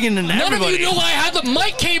Bort's bringing in everybody. None of you know I have the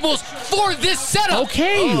mic cables for this setup.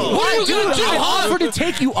 Okay. What are you going to do? I offered to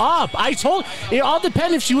take you up. I told it all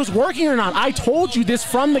depends if she was working or not. I told you this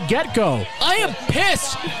from the get-go. I am pissed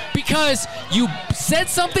because you said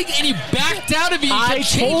something and you backed out of it. I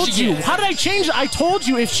told you. How did I change it? I told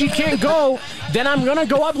you if she can't go, then I'm going to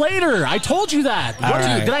go up later. I told you that.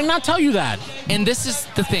 Did I not tell you that? And this is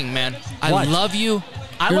the thing, man. I love you.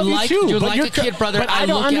 I love you too. You're like a kid, brother. But I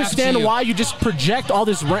don't understand why you just project all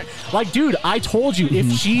this. Like, dude, I told you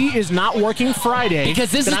if she is not working Friday,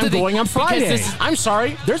 because this then is I'm going on Friday. I'm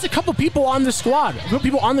sorry. There's a couple people on the squad,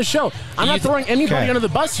 people on the show. I'm not throwing anybody under the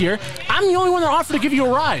bus here. I'm the only one that offered to give you a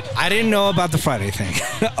ride. I didn't know about the Friday thing.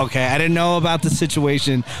 Okay, I didn't know about the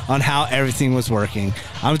situation on how everything was working.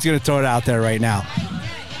 I'm just gonna throw it out there right now.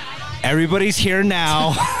 everybody's here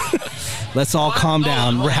now. Let's all calm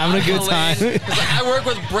down. We're having a good time. I work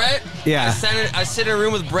with Brett. Yeah. I sit in a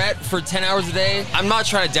room with Brett for 10 hours a day. I'm not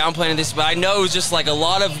trying to downplay any of this, but I know it was just like a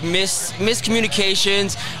lot of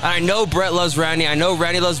miscommunications. And I know Brett loves Randy. I know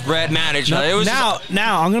Randy loves Brett. Now,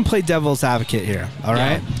 I'm going to play devil's advocate here, all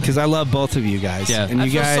right? Because I love both of you guys. Yeah. And I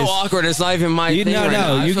feel so awkward. It's not even my thing right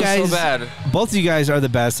now. You I feel guys, so bad. Both of you guys are the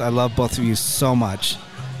best. I love both of you so much.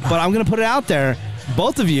 But I'm going to put it out there.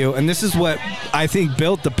 Both of you, and this is what I think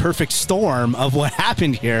built the perfect storm of what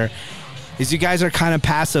happened here, is you guys are kind of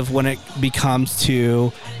passive when it becomes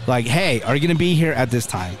to, like, hey, are you going to be here at this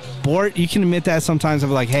time? Bort, you can admit that sometimes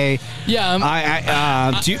of like, hey, yeah,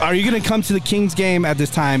 are you going to come to the Kings game at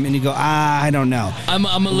this time? And you go, I don't know. I'm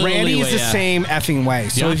a little Randy leeway, is the same effing way.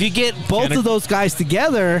 So if you get both of those guys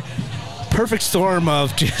together, perfect storm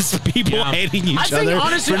of just people hating each other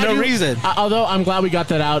honestly, for no reason. Although I'm glad we got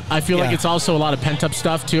that out, I feel like it's also a lot of pent up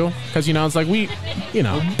stuff too, because it's like pent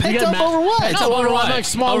up over what? Pent up over what? Like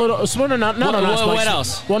small little, what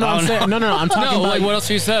else? Well, no, I'm saying no. I'm talking about like what else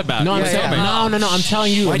you said about? No, I'm saying no. I'm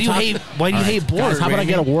telling you. Why do you hate Bort? Guys, how about I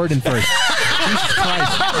get a word in first? Jesus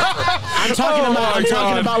Christ. I'm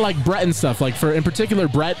talking about like Brett and stuff. Like in particular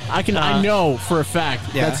Brett, I know for a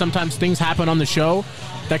fact that sometimes things happen on the show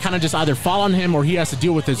that kind of just either fall on him or he has to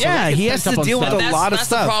deal with it. Yeah, so he has to deal with a lot of stuff. That's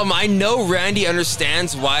the problem. I know Randy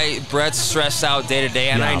understands why Brett's stressed out day to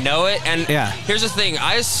day, and I know it. And here's the thing.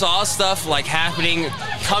 I saw stuff like happening,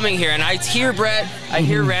 coming here, and I hear Brett, I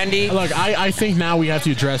hear Randy. Look, I think now we have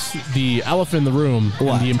to address the elephant in the room.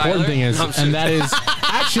 What? And the important thing is, and that is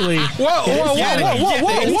actually... Whoa.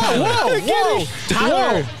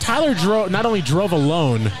 Tyler not only drove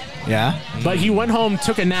alone... Yeah, but he went home,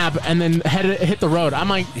 took a nap, and then hit the road. I'm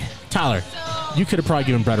like, Tyler, you could have probably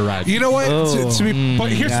given Brett a ride. You know what?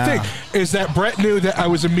 But here's the thing: is that Brett knew that I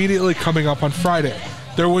was immediately coming up on Friday.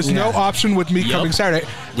 There was no option with me coming Saturday.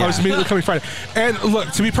 I was immediately coming Friday. And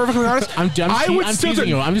look, to be perfectly honest, I would still do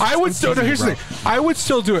it. Here's the thing: I would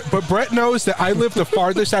still do it. But Brett knows that I live the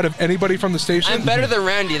farthest out of anybody from the station. I'm better than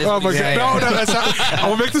Randy. Oh my God! No, that's not. I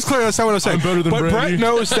will make this clear. That's not what I'm saying. Better than but Randy. Brett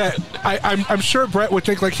knows that I'm sure Brett would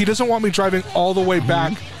think like he doesn't want me driving all the way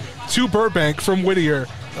back to Burbank from Whittier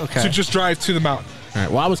to just drive to the mountain. All right.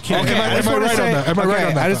 Well, I was kidding. Am I right on that? Am I right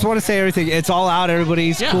on that? I just want to say everything. It's all out.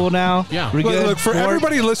 Everybody's cool now. Yeah. We're good. Look, for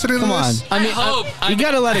everybody listening to this. I mean, you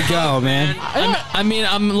got to let it go, man.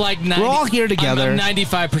 I'm like 90, we're all here together. I'm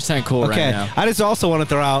 95% cool right now. I just also want to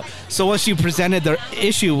throw out. So once you presented the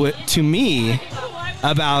issue to me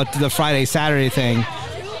about the Friday Saturday thing,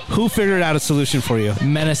 who figured out a solution for you?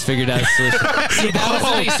 Menace figured out a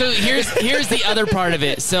solution. So here's the other part of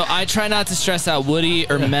it. So I try not to stress out Woody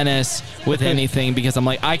or Menace with anything because I'm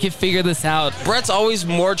like, I can figure this out. Brett's always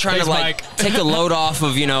more trying to take a load off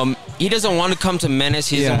of, he doesn't want to come to Menace.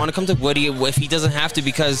 He doesn't want to come to Woody if he doesn't have to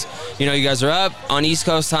because, you guys are up on East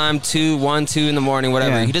Coast time, 2 in the morning,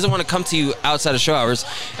 whatever. Yeah. He doesn't want to come to you outside of show hours.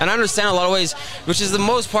 And I understand a lot of ways, which is the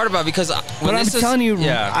most part about it because but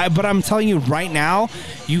I'm telling you right now,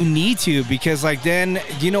 you need to because then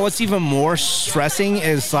what's even more stressing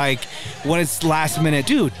is like when it's last minute,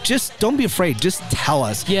 dude, just don't be afraid. Just tell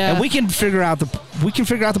us. Yeah. And we can figure out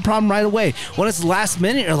the problem right away. When it's last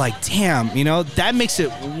minute, you're like, damn, that makes it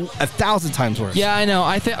 1,000 times worse. Yeah, I know.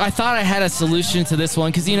 I thought I had a solution to this one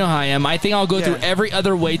because you know how I am. I think I'll go through every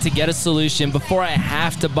other way to get a solution before I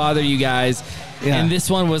have to bother you guys. Yeah. And this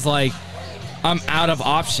one was like, I'm out of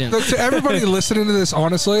options. Look, to everybody listening to this,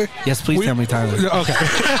 honestly. Yes, please tell me, Tyler. Okay.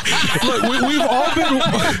 Look,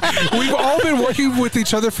 we've all been working with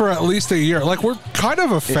each other for at least a year. Like we're kind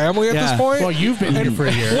of a family at this point. Well, you've been here for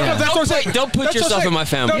a year. Well, that's what I'm saying. Don't put yourself in my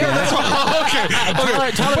family.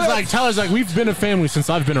 Tyler's like, we've been a family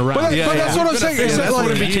since I've been around. But that's what I'm saying. That's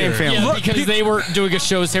when it became family. Yeah, because they were doing a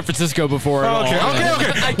show in San Francisco before. Okay.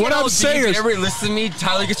 What I'm saying is, everybody listen to me.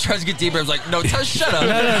 Tyler tries to get deeper. I was like, no, shut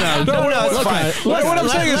up. No. What I'm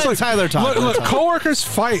saying is, Tyler talk. Look, coworkers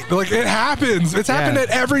fight. Like it happens. It's happened at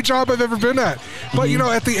every job I've ever been at. But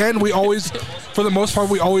at the end, we always, for the most part,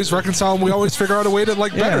 we always reconcile and we always figure out a way to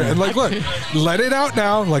better. And look, let it out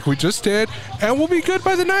now, like we just did, and we'll be good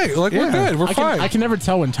by the night. Like we're good. We're fine. I can never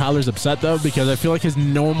tell when Tyler's upset though, because I feel like his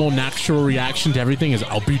normal, natural reaction to everything is,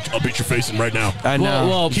 "I'll beat your face in right now." I know.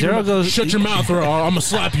 Well, Zero goes, "Shut your mouth, or I'm gonna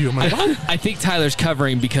slap you." I'm like, what? I think Tyler's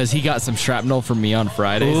covering because he got some shrapnel from me on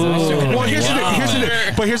Friday. Well, here's the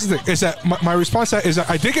thing. But here's the thing: is that my response to that is that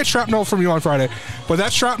I did get shrapnel from you on Friday, but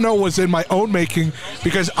that shrapnel was in my own making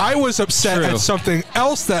because I was upset at something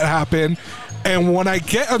else that happened. And when I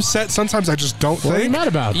get upset, sometimes I just don't What are you think. mad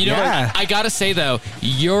about? You know what? I gotta say though,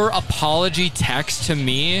 your apology text to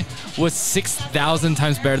me was 6,000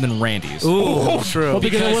 times better than Randy's. Ooh, true. Well,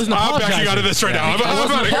 because I wasn't I'm apologizing. backing out of this right now. I'm I out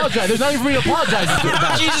wasn't of here. apologizing. There's nothing for me to apologize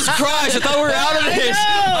about. Jesus Christ! I thought we were out of this.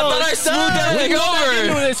 I thought I smoothed that thing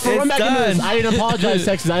over. For one back into this, I didn't apologize,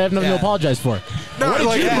 Texas. I have nothing to apologize for. No,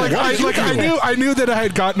 I knew that I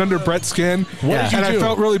had gotten under Brett's skin, did you and I do?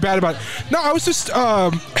 felt really bad about it. No, I was just, I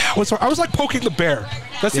was like poking the bear.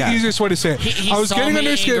 That's the easiest way to say it. He I was saw getting me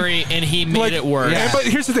under his skin, angry and he made it worse. Yeah. But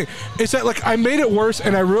here's the thing: is that like I made it worse,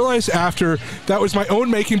 and I realized after that was my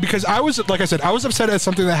own making because I was, like I said, I was upset at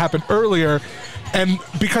something that happened earlier, and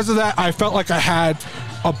because of that, I felt like I had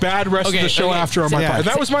a bad rest of the show after on my part. And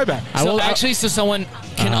that was my bad. So someone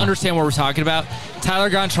can understand what we're talking about.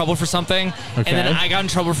 Tyler got in trouble for something, and then I got in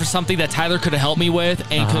trouble for something that Tyler could have helped me with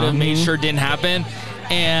and could have made sure it didn't happen.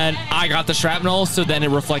 And I got the shrapnel, so then it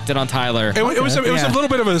reflected on Tyler. It was a little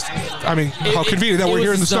bit of a, I mean, how convenient that we're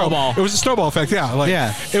here in the snow. It was a snowball effect, yeah. Like,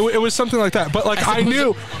 it was something like that. But like I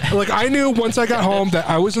knew once I got home that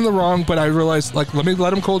I was in the wrong. But I realized like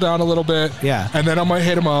let him cool down a little bit. Yeah. And then I might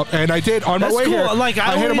hit him up, and I did on my way here. Like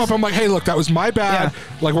I hit him up. I'm like, hey, look, that was my bad.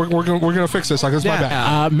 Like we're gonna fix this. Like that's my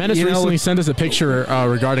bad. Menace recently sent us a picture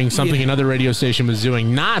regarding something another radio station was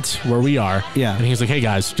doing, not where we are. Yeah. And he's like, hey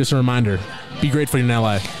guys, just a reminder. Be grateful you're in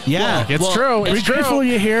LA. Yeah, It's true. Be grateful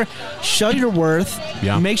you're here. Show your worth.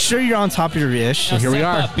 Yeah. Make sure you're on top of your ish. Here we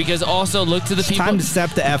are. Because also look to the people. Time to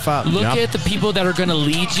step the F up. Look at the people that are going to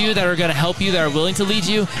lead you, that are going to help you, that are willing to lead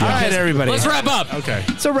you. All right, everybody. Let's wrap up. Okay.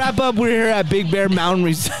 So wrap up. We're here at Big Bear Mountain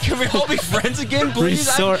Resort. Can we all be friends again, please?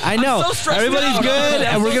 I know. I'm so stressed Everybody's out. good,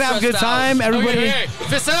 and we're gonna have a good time. Everybody, Okay,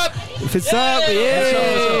 fist up. fist up.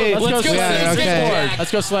 Yay! Let's go Yeah, sledding. okay.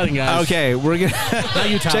 Let's go sledding, guys. Okay, we're gonna Not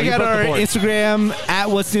you, Tyler. check You out put the our board. Instagram at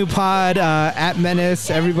What's New Pod, at Menace.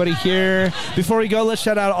 Everybody here. Before we go, let's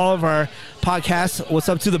shout out all of our podcasts. What's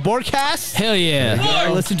up to the Bortcast? Hell yeah.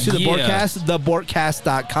 Listen to the Bortcast,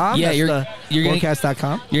 thebortcast.com. Yeah, That's you're the gonna-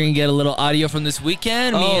 Bortcast.com. You're going to get a little audio from this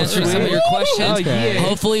weekend. Me answering sweet. some of your questions. Oh, yeah.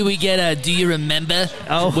 Hopefully we get a Do You Remember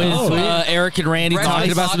with Eric and Randy Randy's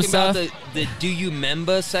talking about some stuff. the Do You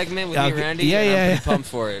Member segment with Okay. me, Randy. Yeah, and yeah, I'm yeah. pretty pumped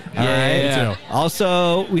for it. Yeah. too.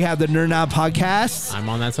 Also, we have the Nerd Now podcast. I'm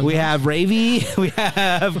on that sometimes. We have Ravy. We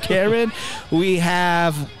have Karen. We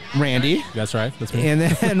have Randy. That's right. That's me. And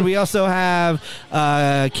then we also have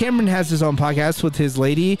Cameron has his own podcast with his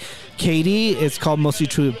lady, Katie. It's called Mostly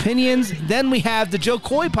True Opinions. Then we have the Joe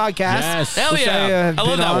Coy podcast. Yes. Hell which yeah. have I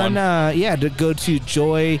love been that on, one. to go to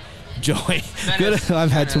Joy.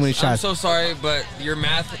 I've had too many I'm shots. so sorry, but your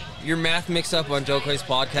math mix up on Joe Clay's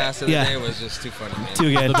podcast the other day was just too funny, man.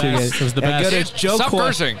 Too good, too good. It was the Yeah, best. go to Joe Stop Coy.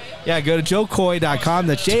 cursing. Yeah, go to joecoy.com.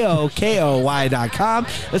 That's JOKOY.com.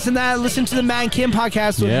 Listen to the Matt and Kim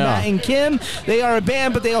podcast with Matt and Kim. They are a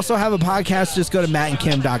band, but they also have a podcast. Just go to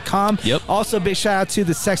mattandkim.com. Yep. Also, big shout out to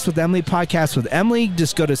the Sex with Emily podcast with Emily.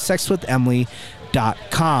 Just go to sexwithemily.com.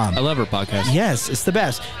 I love her podcast. Yes, it's the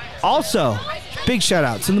best. Also, big shout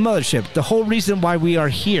out to the Mothership. The whole reason why we are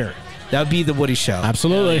here. That would be The Woody Show.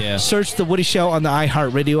 Absolutely. Yeah. Search The Woody Show on the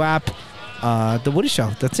iHeartRadio app. The Woody Show.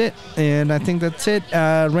 That's it. And I think that's it.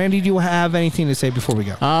 Randy, do you have anything to say before we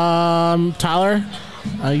go? Tyler,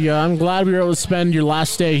 I'm glad we were able to spend your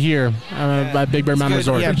last day here at Big Bear Mountain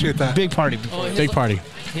Resort. Yeah, Appreciate that. big party. Big party.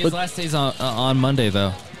 His last day's on Monday,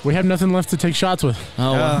 though. We have nothing left to take shots with. We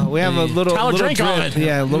have a little, Tyler little drank drip. all of it.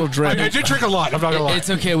 Yeah, a little drip. I did drink a lot. I'm not gonna lie. It's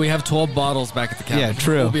okay. We have 12 bottles back at the counter. Yeah,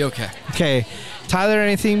 true. We'll be okay. Okay. Tyler,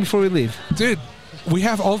 anything before we leave? Dude, we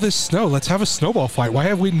have all this snow. Let's have a snowball fight. Why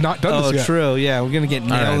have we not done this yet? True. Yeah, we're going to get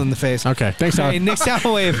nailed right. in the face. Okay. Thanks, Tyler. Hey, Nick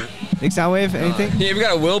Soundwave. Nick Soundwave, anything? Yeah, we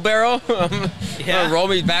got a wheelbarrow. Roll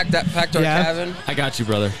me back to our cabin. I got you,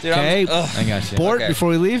 brother. Dude, Okay. I got you. Bort, Okay. before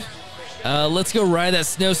we leave? Let's go ride that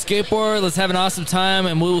snow skateboard. Let's have an awesome time,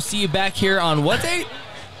 and we will see you back here on what date?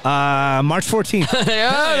 March 14th.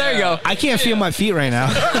 Yeah, there you go. I can't feel my feet right now.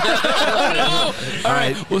 All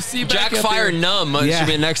right. We'll see you back Jack up Fire here. Numb Yeah. should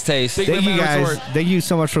be the next taste. Thank you guys. Thank you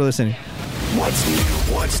so much for listening.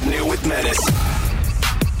 What's new with Menace?